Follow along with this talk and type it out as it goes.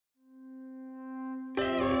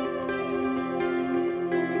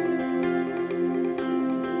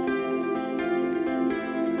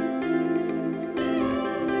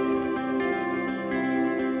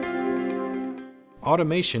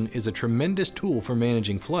Automation is a tremendous tool for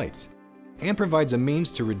managing flights and provides a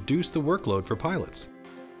means to reduce the workload for pilots.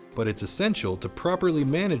 But it's essential to properly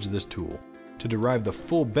manage this tool to derive the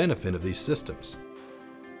full benefit of these systems.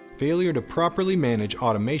 Failure to properly manage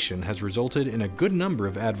automation has resulted in a good number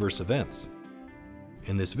of adverse events.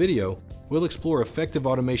 In this video, we'll explore effective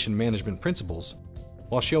automation management principles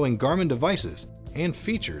while showing Garmin devices and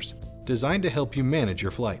features designed to help you manage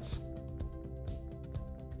your flights.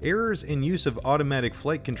 Errors in use of automatic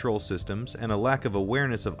flight control systems and a lack of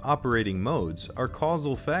awareness of operating modes are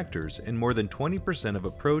causal factors in more than 20% of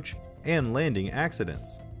approach and landing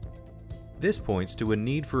accidents. This points to a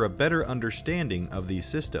need for a better understanding of these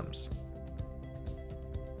systems.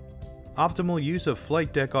 Optimal use of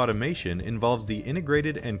flight deck automation involves the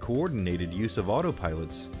integrated and coordinated use of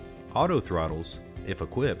autopilots, autothrottles, if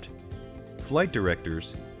equipped, flight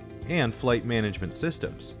directors, and flight management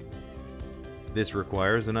systems. This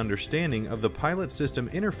requires an understanding of the pilot system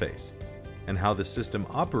interface and how the system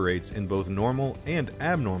operates in both normal and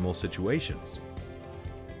abnormal situations.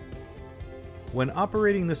 When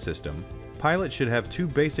operating the system, pilots should have two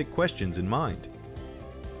basic questions in mind.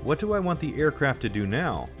 What do I want the aircraft to do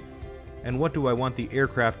now? And what do I want the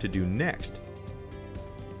aircraft to do next?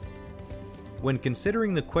 When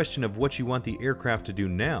considering the question of what you want the aircraft to do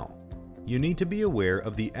now, you need to be aware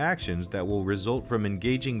of the actions that will result from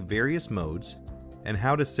engaging various modes and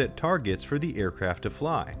how to set targets for the aircraft to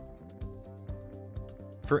fly.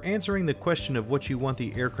 For answering the question of what you want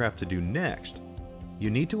the aircraft to do next, you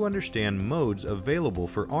need to understand modes available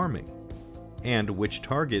for arming and which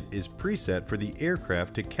target is preset for the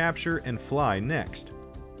aircraft to capture and fly next.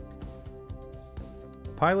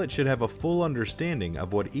 Pilots should have a full understanding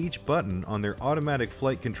of what each button on their automatic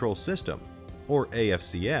flight control system, or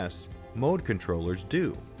AFCS, mode controllers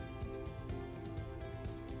do,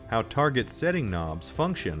 how target setting knobs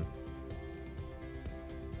function,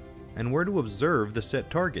 and where to observe the set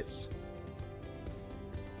targets.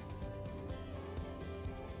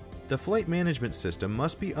 The flight management system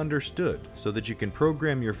must be understood so that you can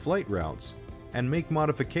program your flight routes and make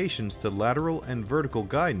modifications to lateral and vertical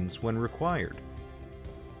guidance when required.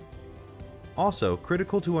 Also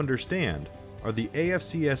critical to understand are the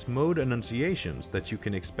AFCS mode annunciations that you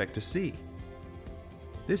can expect to see.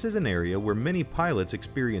 This is an area where many pilots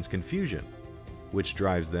experience confusion, which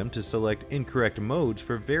drives them to select incorrect modes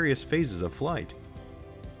for various phases of flight.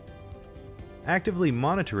 Actively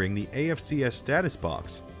monitoring the AFCS status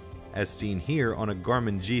box, as seen here on a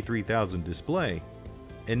Garmin G3000 display,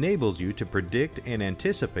 enables you to predict and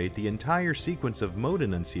anticipate the entire sequence of mode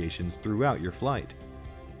annunciations throughout your flight.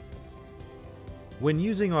 When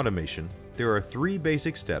using automation, there are three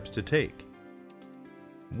basic steps to take.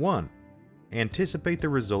 1. Anticipate the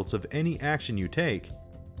results of any action you take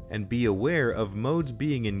and be aware of modes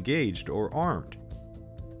being engaged or armed.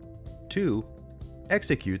 2.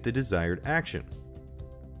 Execute the desired action.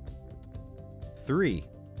 3.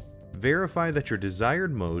 Verify that your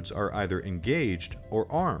desired modes are either engaged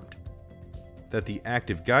or armed, that the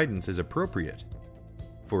active guidance is appropriate.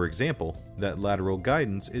 For example, that lateral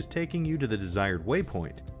guidance is taking you to the desired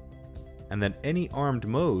waypoint, and that any armed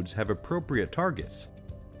modes have appropriate targets,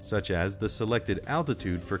 such as the selected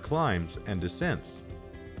altitude for climbs and descents.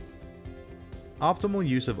 Optimal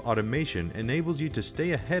use of automation enables you to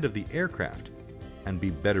stay ahead of the aircraft and be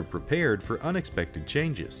better prepared for unexpected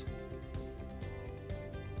changes.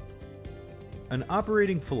 An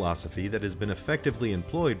operating philosophy that has been effectively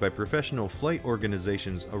employed by professional flight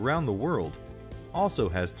organizations around the world also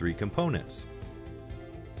has three components.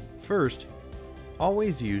 First,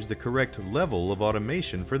 always use the correct level of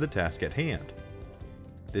automation for the task at hand.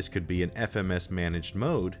 This could be an FMS managed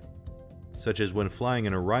mode, such as when flying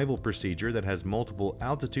an arrival procedure that has multiple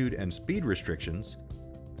altitude and speed restrictions,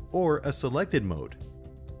 or a selected mode,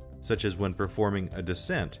 such as when performing a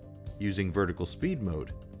descent using vertical speed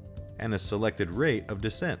mode and a selected rate of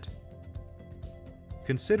descent.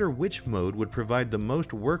 Consider which mode would provide the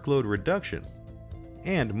most workload reduction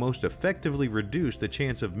and most effectively reduce the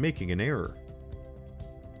chance of making an error.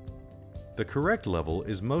 The correct level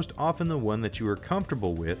is most often the one that you are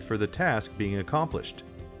comfortable with for the task being accomplished.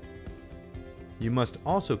 You must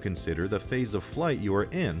also consider the phase of flight you are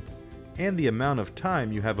in and the amount of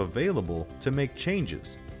time you have available to make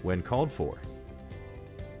changes when called for.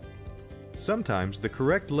 Sometimes the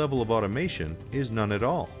correct level of automation is none at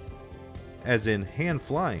all, as in hand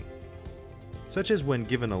flying, such as when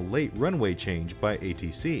given a late runway change by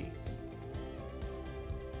ATC.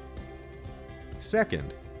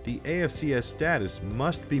 Second, the AFCS status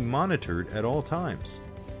must be monitored at all times.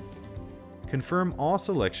 Confirm all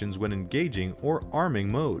selections when engaging or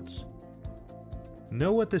arming modes.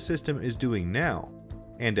 know what the system is doing now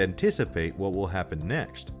and anticipate what will happen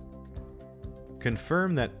next.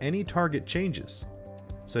 Confirm that any target changes,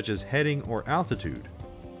 such as heading or altitude,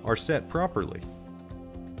 are set properly.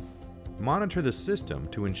 Monitor the system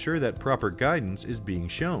to ensure that proper guidance is being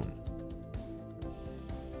shown.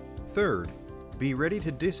 Third, be ready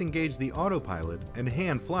to disengage the autopilot and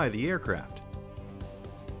hand fly the aircraft.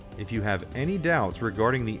 If you have any doubts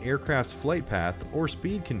regarding the aircraft's flight path or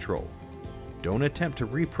speed control, don't attempt to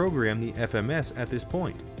reprogram the FMS at this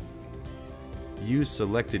point. Use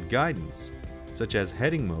selected guidance, such as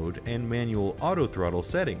heading mode and manual autothrottle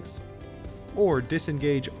settings, or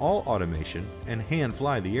disengage all automation and hand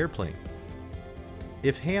fly the airplane.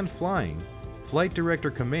 If hand flying, flight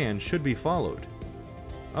director command should be followed.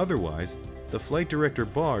 Otherwise, the flight director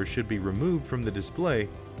bar should be removed from the display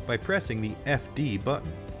by pressing the FD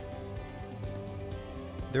button.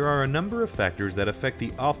 There are a number of factors that affect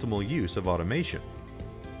the optimal use of automation.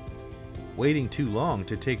 Waiting too long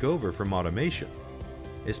to take over from automation,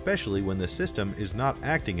 especially when the system is not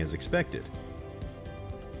acting as expected.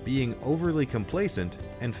 Being overly complacent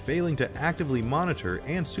and failing to actively monitor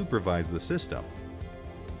and supervise the system.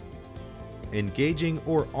 Engaging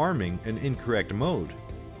or arming an incorrect mode.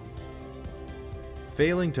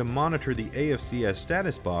 Failing to monitor the AFCS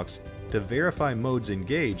status box to verify modes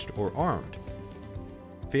engaged or armed.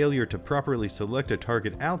 Failure to properly select a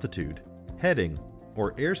target altitude, heading,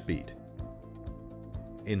 or airspeed.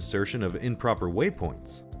 Insertion of improper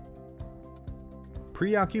waypoints.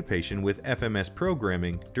 Preoccupation with FMS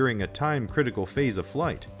programming during a time-critical phase of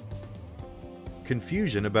flight.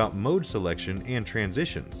 Confusion about mode selection and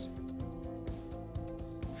transitions.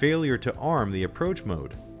 Failure to arm the approach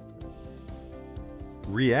mode.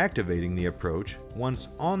 Reactivating the approach once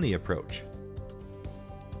on the approach.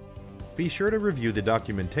 Be sure to review the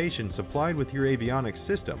documentation supplied with your avionics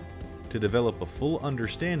system to develop a full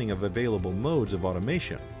understanding of available modes of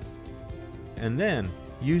automation. And then,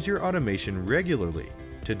 use your automation regularly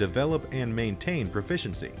to develop and maintain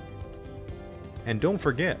proficiency. And don't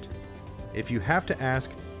forget, if you have to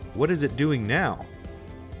ask, what is it doing now?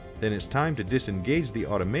 Then it's time to disengage the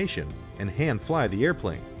automation and hand fly the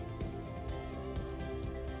airplane.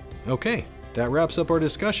 Okay, that wraps up our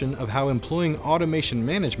discussion of how employing automation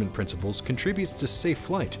management principles contributes to safe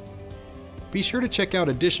flight. Be sure to check out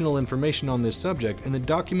additional information on this subject in the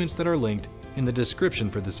documents that are linked in the description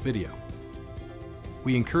for this video.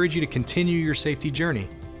 We encourage you to continue your safety journey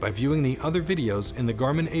by viewing the other videos in the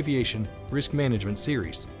Garmin Aviation Risk Management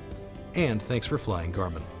series. And thanks for flying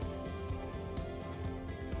Garmin.